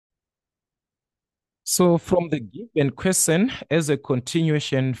So from the given question, as a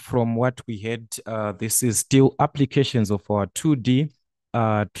continuation from what we had, this is still applications of our 2D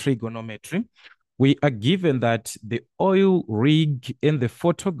trigonometry. We are given that the oil rig in the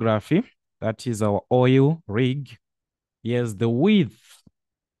photography, that is our oil rig, yes, the width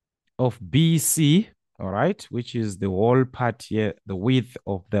of BC, all right, which is the whole part here, the width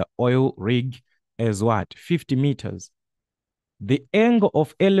of the oil rig is what? 50 meters. The angle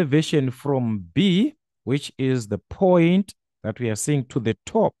of elevation from B, which is the point that we are seeing to the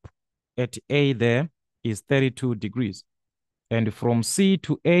top at A there, is 32 degrees. And from C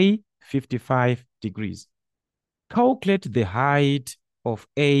to A, 55 degrees. Calculate the height of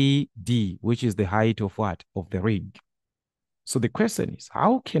AD, which is the height of what? Of the rig. So the question is,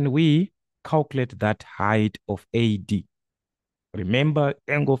 how can we calculate that height of AD? Remember,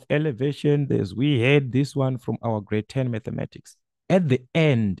 angle of elevation, we had this one from our grade 10 mathematics. At the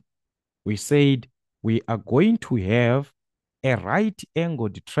end, we said we are going to have a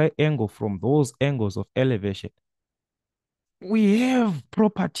right-angled triangle from those angles of elevation. We have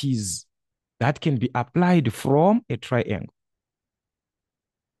properties that can be applied from a triangle,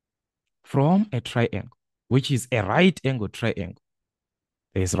 which is a right-angled triangle.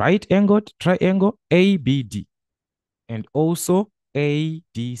 There's right-angled triangle ABD and also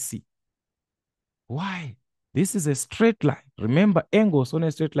ADC. Why? This is a straight line. Remember, angles on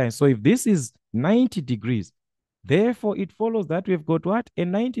a straight line. So if this is 90 degrees, therefore it follows that we've got what? A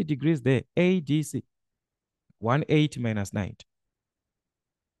 90 degrees there, ADC. 180 minus 90.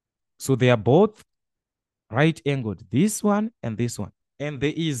 So they are both right angled, this one and this one. And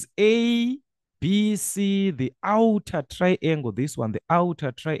there is A, B, C, the outer triangle, this one, the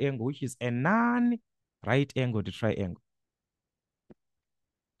outer triangle, which is a non-right angled triangle.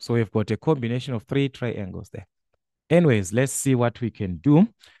 So we've got a combination of 3 triangles there. Anyways, let's see what we can do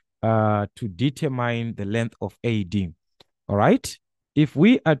to determine the length of AD. All right. If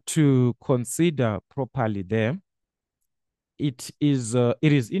we are to consider properly there, it is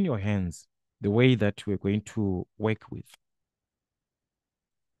in your hands, the way that we're going to work with.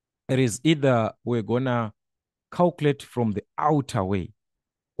 It is either we're going to calculate from the outer way,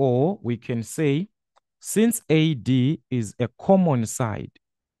 or we can say, since AD is a common side,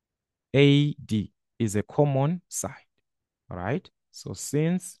 AD is a common side. All right. So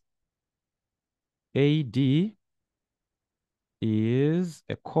since AD is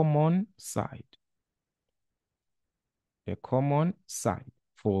a common side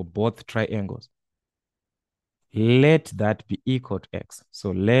for both triangles, let that be equal to x.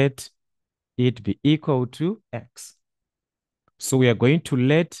 So let it be equal to x. So we are going to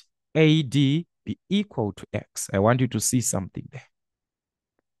let AD be equal to x. I want you to see something there.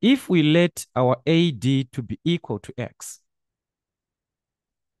 If we let our AD to be equal to x,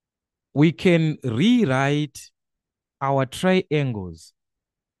 we can rewrite our triangles.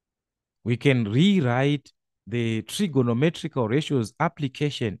 We can rewrite the trigonometrical ratios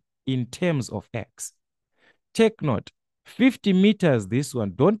application in terms of x. Take note, 50 meters, this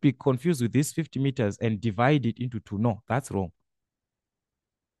one, don't be confused with this 50 meters and divide it into 2. No, that's wrong.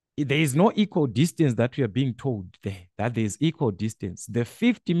 There is no equal distance that we are being told there, that there is equal distance. The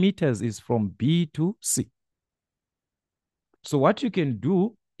 50 meters is from B to C. So what you can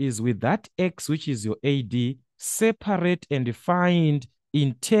do is with that x, which is your AD, separate and find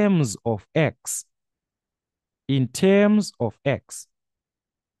in terms of x. In terms of x,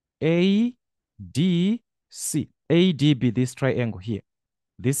 A, D, C. AD be this triangle here.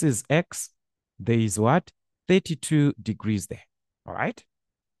 This is x. There is what? 32 degrees there. All right?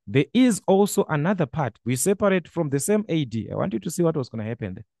 There is also another part. We separate from the same AD. I want you to see what was going to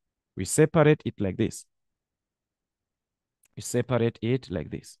happen there. We separate it like this. We separate it like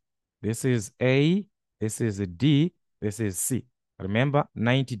this. This is A, this is D, this is C. Remember,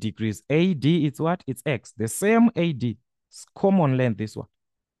 90 degrees. AD, it's what? It's X. The same AD. It's common length, this one.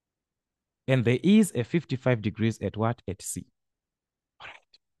 And there is a 55 degrees at what? At C. All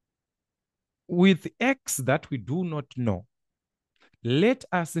right. With X that we do not know, let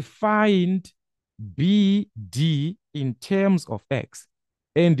us find BD in terms of X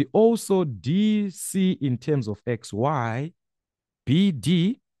and also DC in terms of X. Why?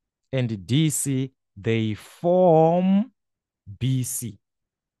 BD and DC, they form BC.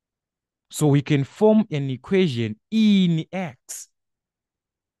 So we can form an equation in X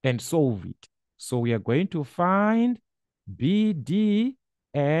and solve it. So we are going to find BD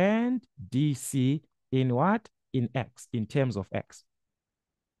and DC in what? In X, in terms of X.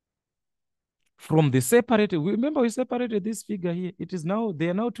 From the separated, remember we separated this figure here. It is now, they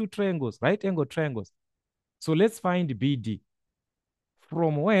are now 2 triangles, right angle triangles. So let's find BD.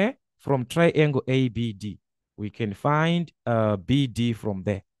 From where? from triangle ABD. We can find BD from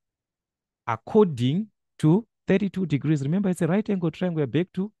there according to 32 degrees. Remember, it's a right angle triangle. We're back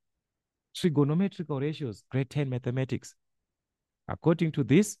to trigonometrical ratios, grade 10 mathematics. According to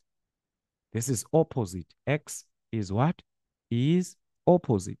this is opposite. X is what? Is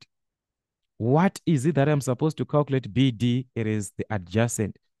opposite. What is it that I'm supposed to calculate BD? It is the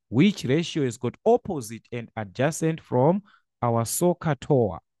adjacent. Which ratio is got opposite and adjacent from our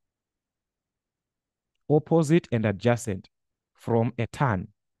SOHCAHTOA? Opposite and adjacent from a tan,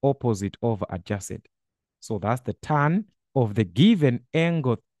 opposite over adjacent. So that's the tan of the given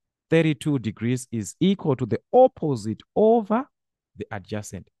angle 32 degrees is equal to the opposite over the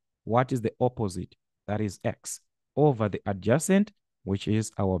adjacent. What is the opposite? That is X over the adjacent, which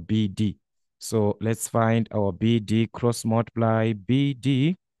is our BD. So let's find our BD, cross multiply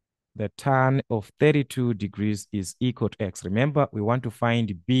BD. The tan of 32 degrees is equal to X. Remember, we want to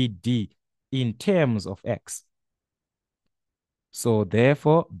find BD in terms of X. So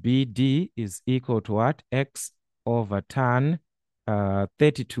therefore, BD is equal to what? X over tan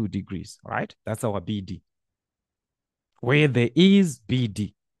 32 degrees, right? That's our BD. Where there is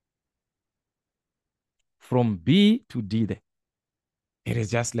BD. From B to D there. It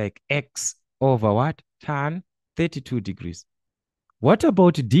is just like X over what? Tan 32 degrees. What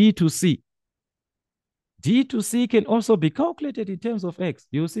about D to C? D to C can also be calculated in terms of X.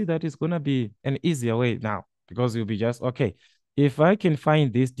 You'll see that it's going to be an easier way now because you'll be just, okay, if I can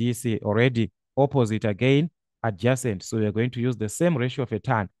find this DC already opposite again, adjacent. So we're going to use the same ratio of a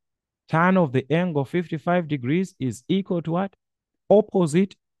tan. Tan of the angle 55 degrees is equal to what?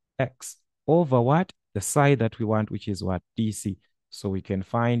 Opposite X over what? The side that we want, which is what? DC. So we can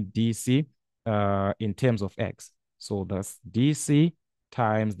find DC in terms of X. So that's DC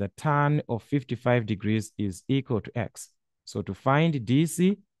times the tan of 55 degrees is equal to X. So to find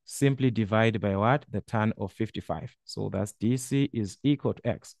DC, simply divide by what? The tan of 55. So that's DC is equal to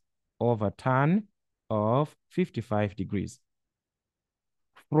X over tan of 55 degrees.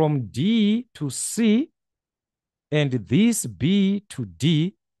 From D to C and this B to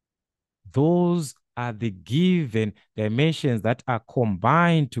D, those are the given dimensions that are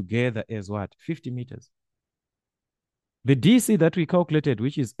combined together as what? 50 meters. The DC that we calculated,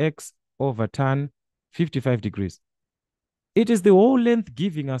 which is X over tan 55 degrees, it is the whole length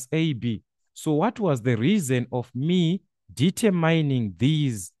giving us AB. So what was the reason of me determining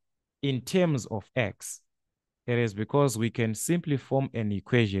these in terms of X? It is because we can simply form an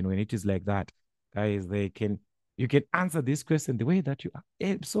equation when it is like that. Guys, you can answer this question the way that you are,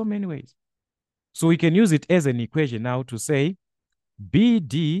 so many ways. So we can use it as an equation now to say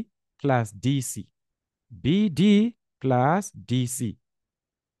BD plus DC. BD plus DC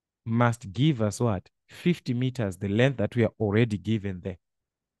must give us what? 50 meters, the length that we are already given there.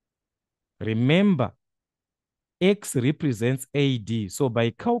 Remember, X represents AD. So by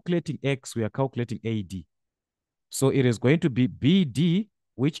calculating X, we are calculating AD. So it is going to be BD,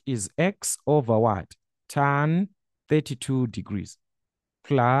 which is X over what? Tan 32 degrees.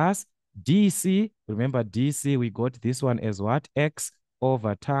 Plus DC, remember DC, we got this one as what? X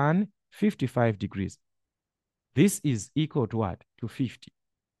over tan 55 degrees. This is equal to what? To 50.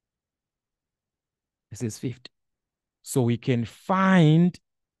 This is 50. So we can find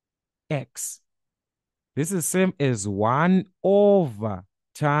X. This is same as 1 over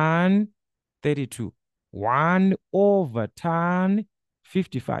tan 32. 1 over tan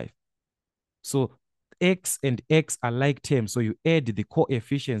 55. So X and X are like terms. So you add the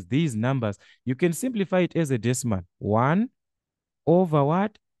coefficients, these numbers. You can simplify it as a decimal. 1 over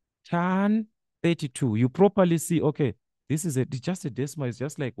what? Tan 32. You properly see, okay, this is just a decimal. It's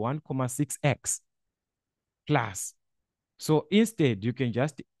just like 1,6x plus. So instead, you can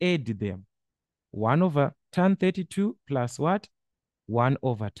just add them. 1 over tan 32 plus what? 1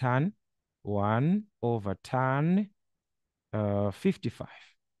 over tan 55.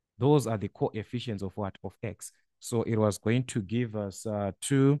 Those are the coefficients of what? Of X. So it was going to give us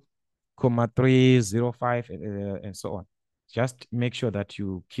 2,305 and so on. Just make sure that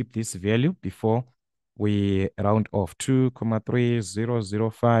you keep this value before we round off.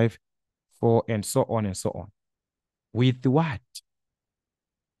 2,3005, 4, and so on and so on. With what?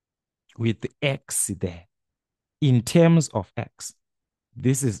 With the X there. In terms of X,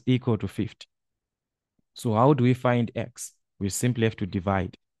 this is equal to 50. So how do we find X? We simply have to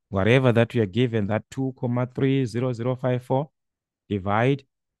divide. Whatever that we are given, that 2,30054, divide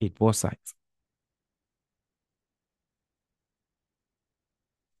it both sides.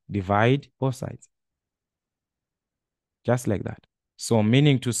 Divide both sides. Just like that. So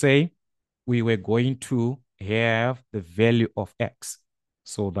meaning to say, we were going to have the value of X.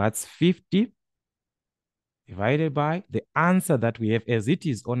 So that's 50 divided by the answer that we have as it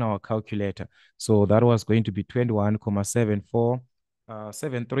is on our calculator. So that was going to be 21,74,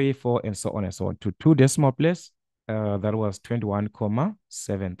 734, and so on and so on. To two decimal place, that was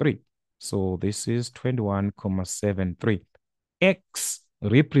 21,73. So this is 21,73. X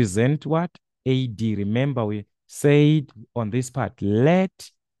represent what? AD. Remember, we said on this part,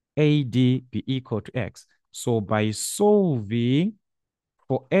 let AD be equal to X. So by solving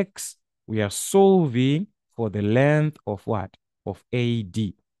for X, we are solving for the length of what? Of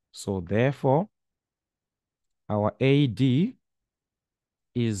AD. So therefore, our AD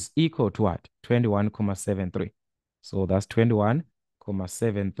is equal to what? 21,73. So that's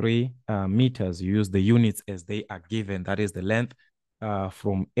 21,73 meters. You use the units as they are given. That is the length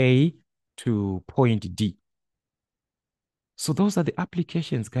from A to point D. So those are the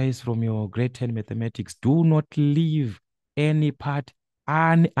applications, guys, from your grade 10 mathematics. Do not leave any part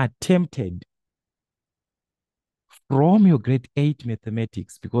unattempted from your grade 8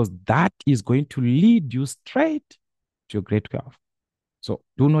 mathematics, because that is going to lead you straight to your grade 12. So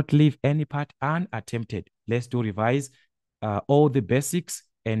do not leave any part unattempted. Let's do revise all the basics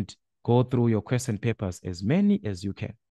and go through your question papers, as many as you can.